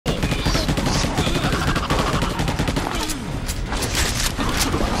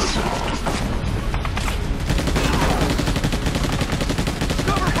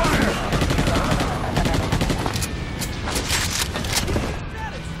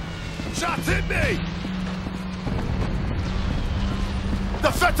Shots hit me!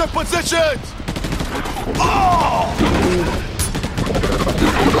 Defensive positions! Oh!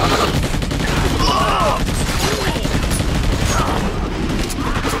 Oh!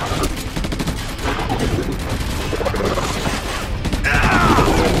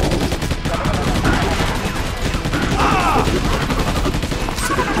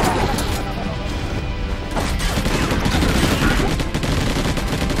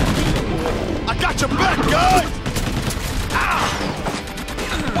 I got your back, guys!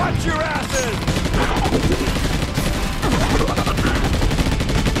 Watch your asses!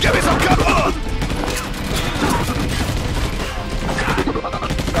 Give me some cover!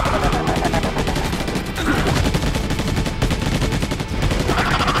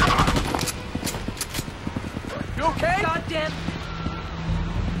 You okay? Goddamn!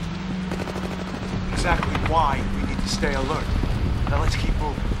 Exactly why we need to stay alert. Now let's keep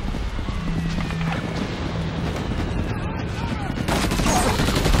moving.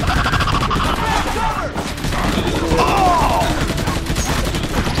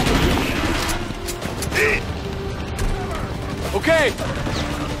 Okay!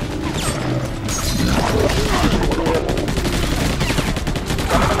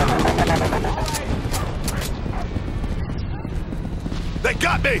 They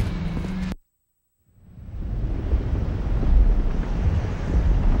got me!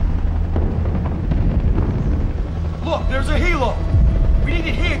 Look, there's a helo! We need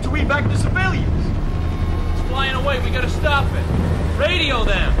it here to evac the civilians! It's flying away, we gotta stop it! Radio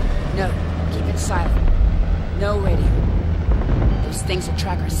them! No, keep it silent. No radio. Those things will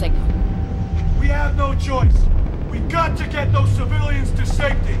track our signal. We have no choice. We've got to get those civilians to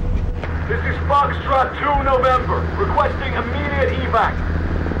safety. This is Foxtrot 2 November, requesting immediate evac.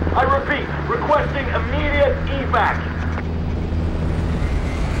 I repeat, requesting immediate evac.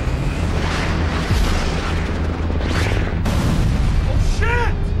 Oh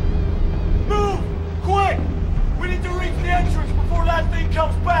shit! Move! Quick! We need to reach the entrance before that thing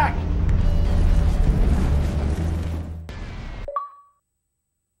comes back!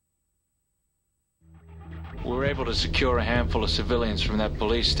 We were able to secure a handful of civilians from that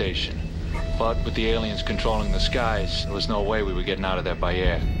police station. But with the aliens controlling the skies, there was no way we were getting out of there by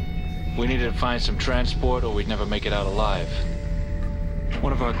air. We needed to find some transport or we'd never make it out alive.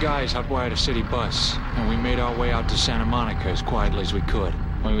 One of our guys hotwired a city bus, and we made our way out to Santa Monica as quietly as we could.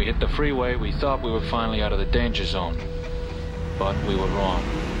 When we hit the freeway, we thought we were finally out of the danger zone. But we were wrong.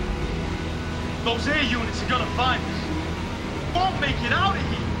 Those air units are gonna find us. Won't make it out of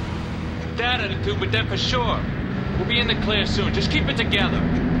here! That attitude, but then for sure. We'll be in the clear soon, just keep it together.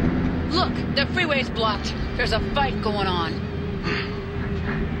 Look, the freeway's blocked. There's a fight going on.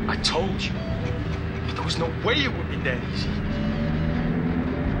 I told you. But there was no way it would be that easy.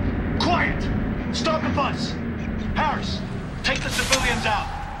 Quiet! Stop the bus! Harris, take the civilians out.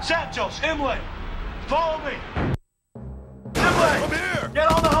 Santos, Imlay, follow me. Imlay, Come here!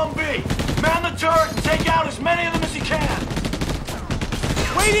 get on the Humvee. Man the turret and take out as many of them as you can.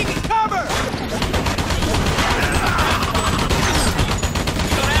 Waiting cover! We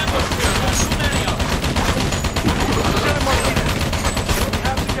got ambush here, there's too many of them. Lieutenant Martinez, we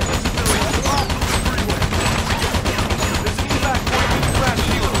have to get the civilians off of the freeway. There's an evac point in the crash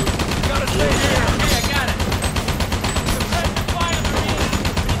field. You gotta stay here. Okay, I got it. Protect the fire, Marine.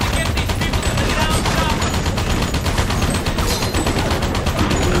 We need to get these people to the down chopper.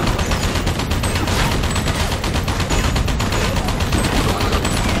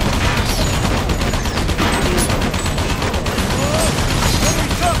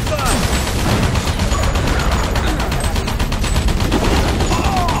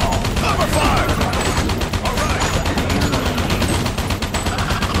 Cover fire! All right!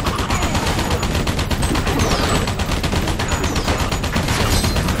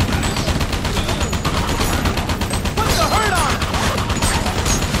 What's the hurt on?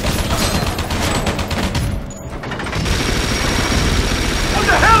 What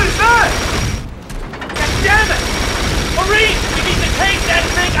the hell is that? God damn it! Marine, we need to take that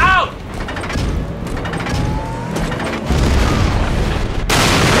thing out!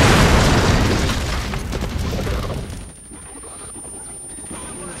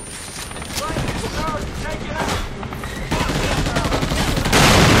 Take it out.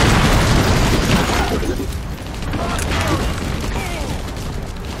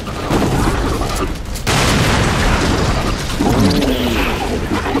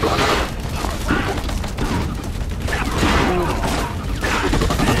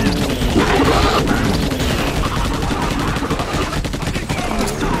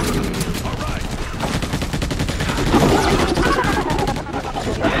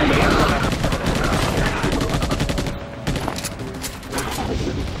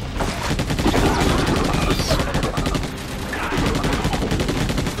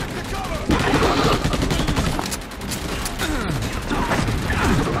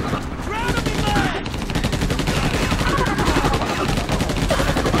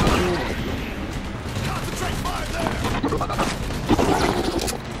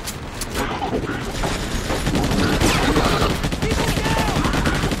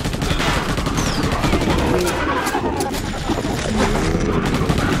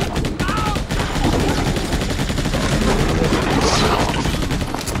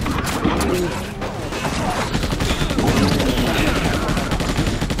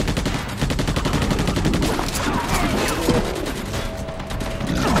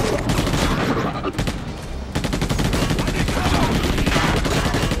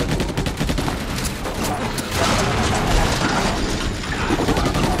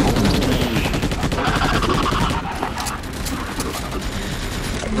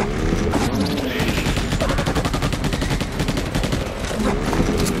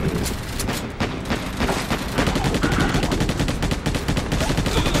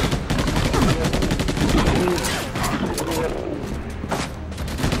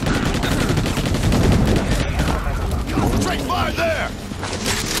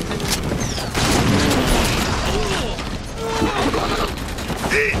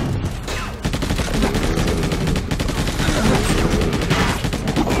 hit!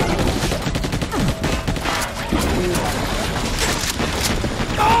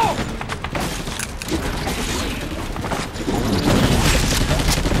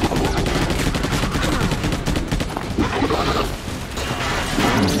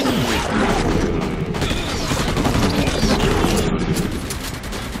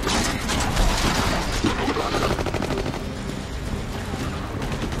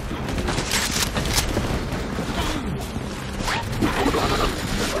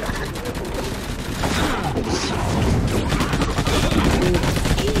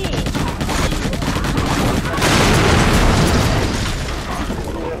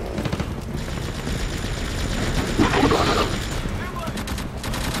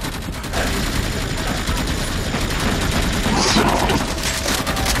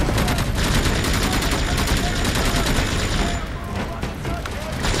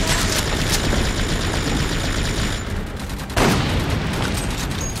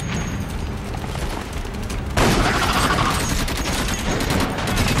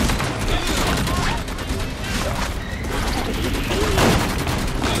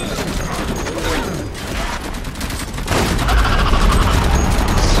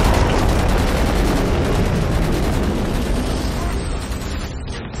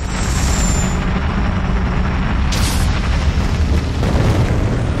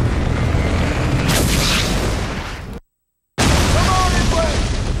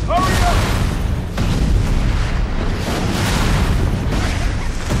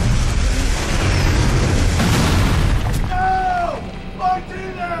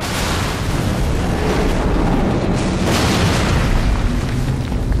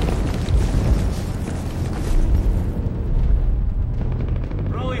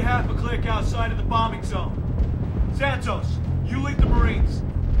 Outside of the bombing zone. Santos, you lead the Marines.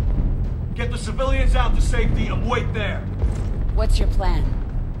 Get the civilians out to safety and wait there. What's your plan?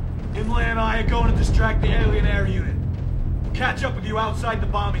 Imlay and I are going to distract the alien air unit. We'll catch up with you outside the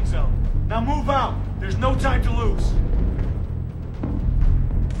bombing zone. Now move out. There's no time to lose.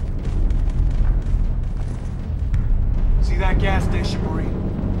 See that gas station,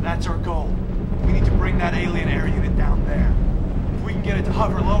 Marine? That's our goal. We need to bring that alien air unit down there. If we can get it to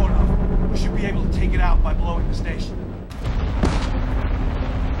hover low enough, we should be able to take it out by blowing the station.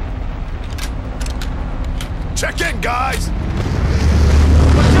 Check in, guys!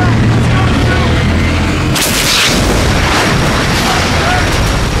 What's that?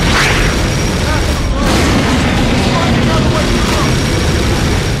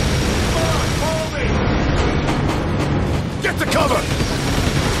 Get to cover!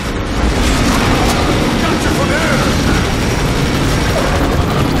 Got you from here!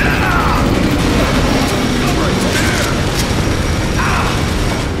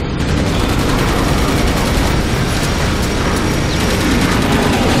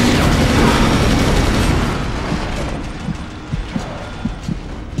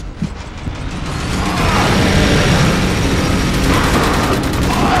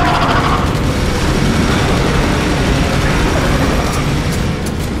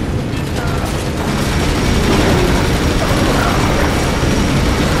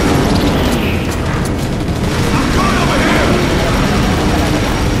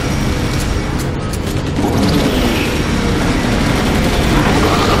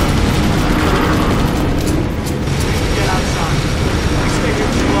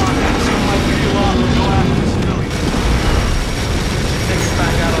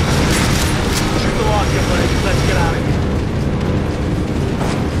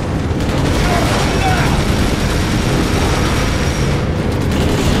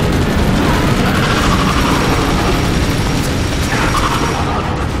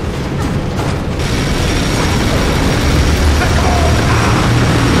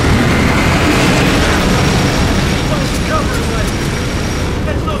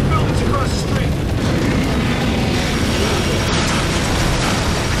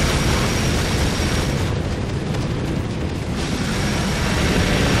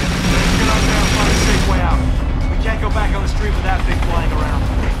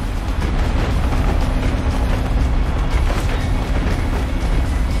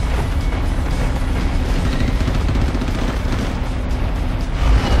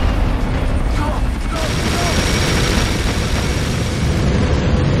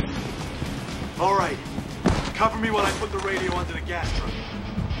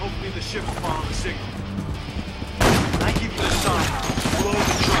 Hopefully the ship will follow the signal. When I give you the sign, blow the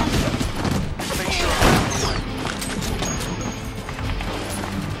truck. Make sure I'm out of the way.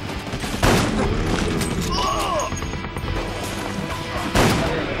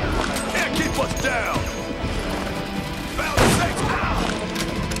 down! Balance sakes, ow!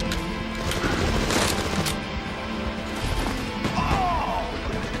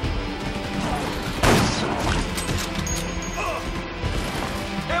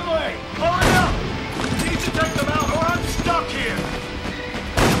 Emily, hurry up! We need to take them out or I'm stuck here!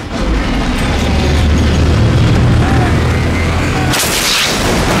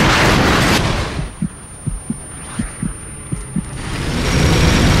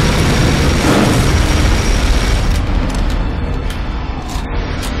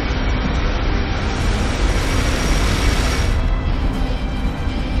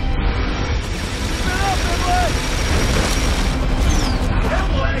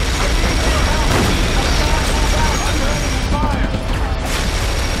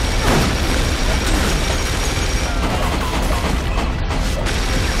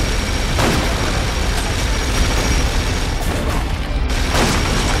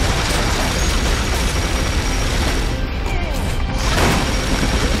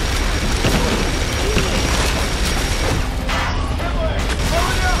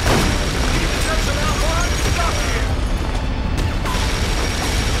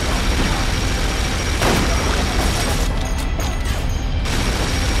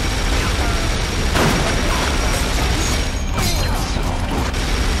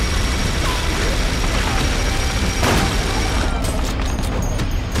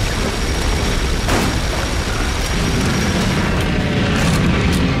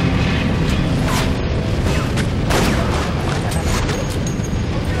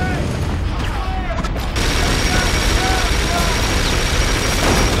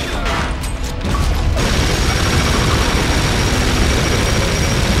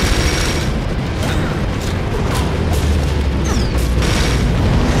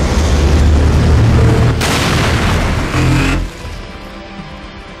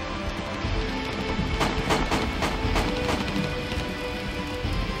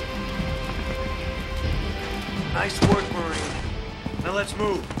 Nice work, Marine. Now let's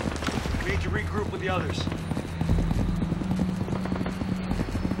move. We need to regroup with the others.